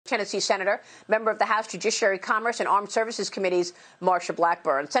Tennessee Senator, member of the House Judiciary, Commerce, and Armed Services Committees, Marsha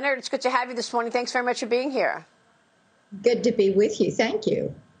Blackburn. Senator, it's good to have you this morning. Thanks very much for being here. Good to be with you. Thank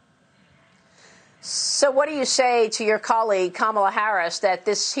you. So what do you say to your colleague, Kamala Harris, that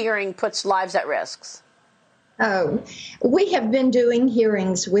this hearing puts lives at risk? Oh, we have been doing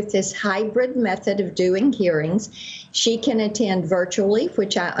hearings with this hybrid method of doing hearings. She can attend virtually,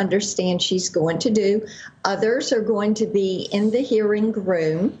 which I understand she's going to do. Others are going to be in the hearing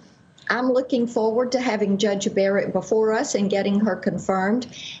room. I'm looking forward to having Judge Barrett before us and getting her confirmed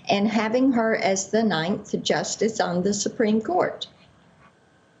and having her as the 9th justice on the Supreme Court.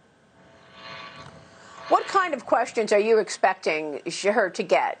 What kind of questions are you expecting her to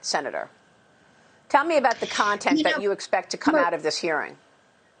get, Senator? Tell me about the content that you expect to come out of this hearing.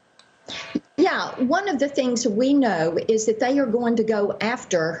 Yeah, one of the things we know is that they are going to go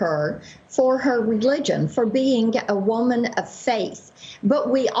after her for her religion, for being a woman of faith. But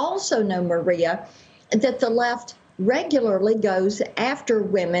we also know, Maria, that the left regularly goes after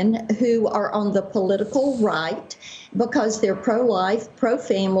women who are on the political right because they're pro-life,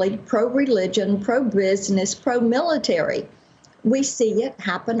 pro-family, pro-religion, pro-business, pro-military. We see it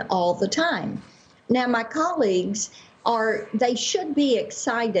happen all the time. Now, my colleagues they should be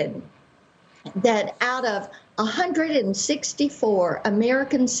excited that out of 164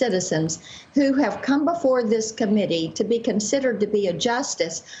 American citizens who have come before this committee to be considered to be a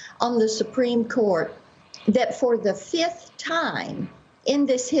justice on the Supreme Court, that for the 5th time in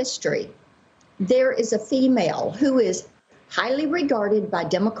this history, there is a female who is highly regarded by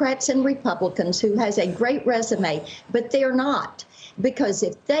Democrats and Republicans, who has a great resume, but they're not. Because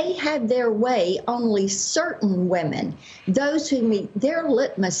if they had their way, only certain women, those who meet their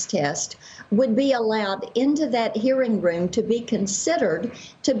litmus test, would be allowed into that hearing room to be considered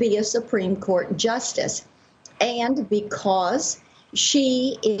to be a Supreme Court justice. And because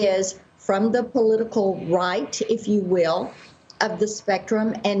she is from the political right, if you will, of the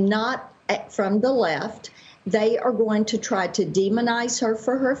spectrum and not from the left, they are going to try to demonize her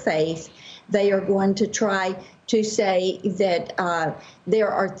for her faith. They are going to try to say that there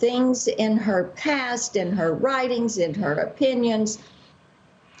are things in her past, in her writings, in her opinions,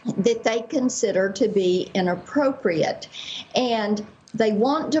 that they consider to be inappropriate. And they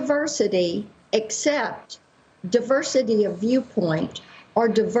want diversity, except diversity of viewpoint or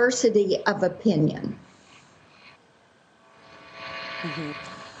diversity of opinion. Mm-hmm.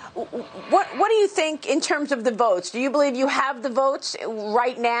 What do you think in terms of the votes? Do you believe you have the votes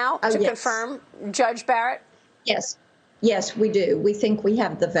right now to confirm Judge Barrett? Yes. Yes, we do. We think we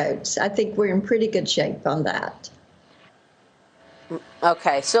have the votes. I think we're in pretty good shape on that.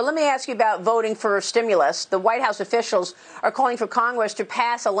 Okay, so let me ask you about voting for stimulus. The White House officials are calling for Congress to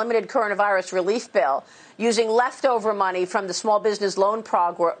pass a limited coronavirus relief bill using leftover money from the small business loan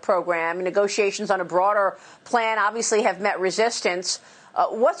program. Negotiations on a broader plan obviously have met resistance.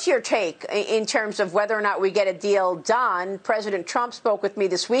 What's your take in terms of whether or not we get a deal done? President Trump spoke with me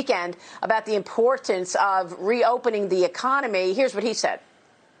this weekend about the importance of reopening the economy. Here's what he said.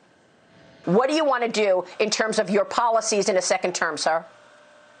 What do you want to do in terms of your policies in a second term, sir?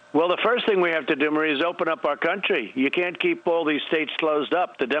 Well, the first thing we have to do, Marie, is open up our country. You can't keep all these states closed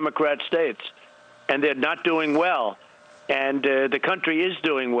up, the Democrat states, and they're not doing well. And the country is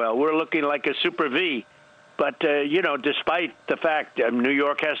doing well. We're looking like a super V. But, despite the fact New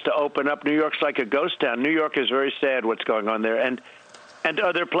York has to open up, New York's like a ghost town. New York is very sad what's going on there and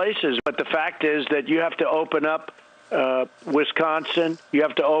other places. But the fact is that you have to open up Wisconsin. You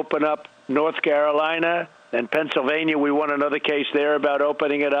have to open up North Carolina and Pennsylvania. We won another case there about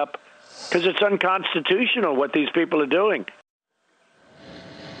opening it up because it's unconstitutional what these people are doing.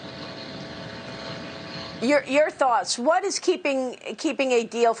 Your thoughts. What is keeping a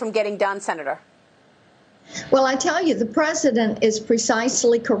deal from getting done, Senator? Well, I tell you, the president is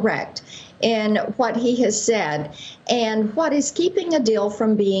precisely correct in what he has said. And what is keeping a deal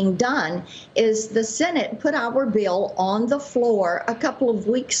from being done is the Senate put our bill on the floor a couple of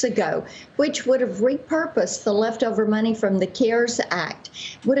weeks ago, which would have repurposed the leftover money from the CARES Act,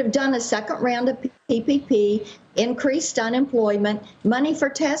 would have done a second round of PPP, increased unemployment, money for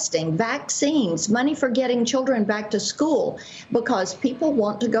testing, vaccines, money for getting children back to school, because people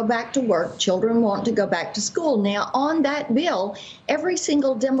want to go back to work, children want to go back to school. Now, on that bill, every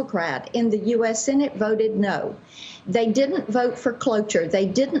single Democrat in the U.S. Senate voted no. They didn't vote for cloture. They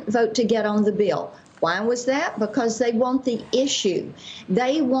didn't vote to get on the bill. Why was that? Because they want the issue.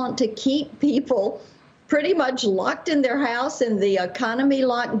 They want to keep people pretty much locked in their house and the economy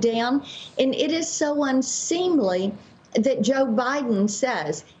locked down. And it is so unseemly that Joe Biden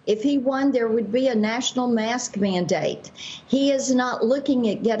says if he won, there would be a national mask mandate. He is not looking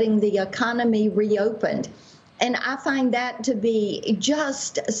at getting the economy reopened. And I find that to be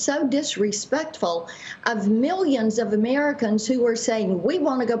just so disrespectful of millions of Americans who are saying, we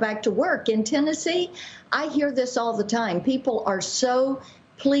want to go back to work. In Tennessee, I hear this all the time. People are so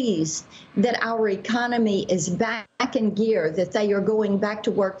pleased that our economy is back in gear, that they are going back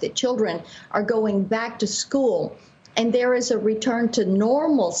to work, that children are going back to school. And there is a return to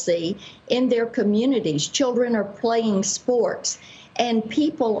normalcy in their communities. Children are playing sports, and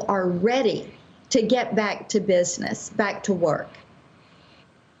people are ready to get back to business, back to work.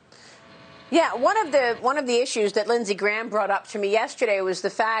 Yeah, one of the issues that Lindsey Graham brought up to me yesterday was the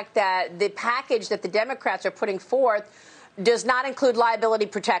fact that the package that the Democrats are putting forth does not include liability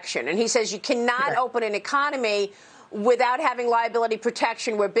protection. And he says you cannot open an economy without having liability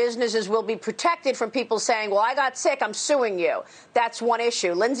protection, where businesses will be protected from people saying, well, I got sick, I'm suing you. That's one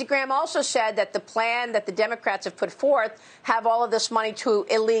issue. Lindsey Graham also said that the plan that the Democrats have put forth have all of this money to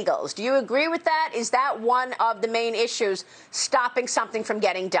illegals. Do you agree with that? Is that one of the main issues stopping something from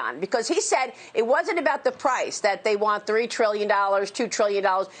getting done? Because he said it wasn't about the price, that they want $3 trillion, $2 trillion.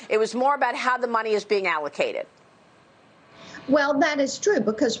 It was more about how the money is being allocated. Well, that is true,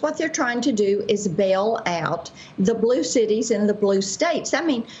 because what they're trying to do is bail out the blue cities and the blue states. I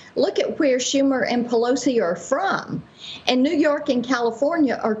mean, look at where Schumer and Pelosi are from. And New York and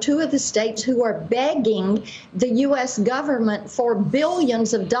California are two of the states who are begging the U.S. government for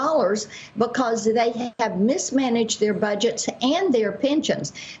billions of dollars because they have mismanaged their budgets and their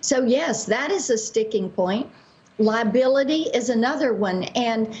pensions. So, yes, that is a sticking point. Liability is another one,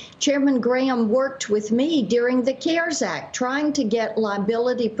 and Chairman Graham worked with me during the CARES Act trying to get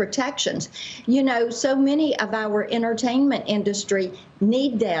liability protections. You know, so many of our entertainment industry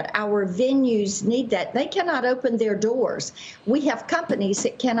need that. Our venues need that. They cannot open their doors. We have companies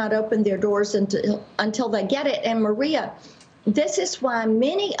that cannot open their doors until they get it. And Maria, this is why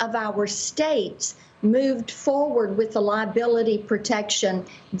many of our states moved forward with the liability protection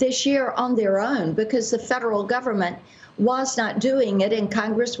this year on their own, because the federal government was not doing it and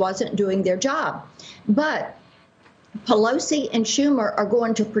Congress wasn't doing their job. But Pelosi and Schumer are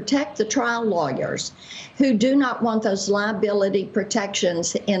going to protect the trial lawyers who do not want those liability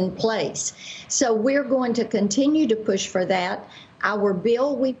protections in place. So we're going to continue to push for that. Our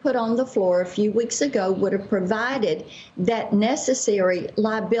bill we put on the floor a few weeks ago would have provided that necessary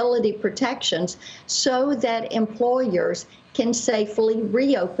liability protections so that employers can safely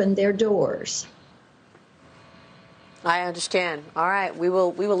reopen their doors. I understand. All right, we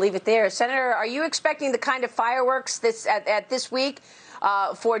will leave it there. Senator, are you expecting the kind of fireworks at this week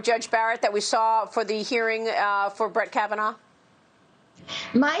for Judge Barrett that we saw for the hearing for Brett Kavanaugh?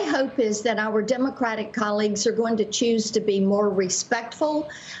 My hope is that our Democratic colleagues are going to choose to be more respectful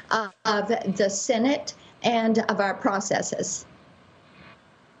of the Senate and of our processes.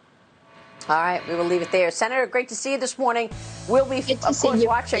 All right, we will leave it there. Senator, great to see you this morning. We'll be, of course,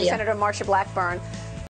 watching Senator Marsha Blackburn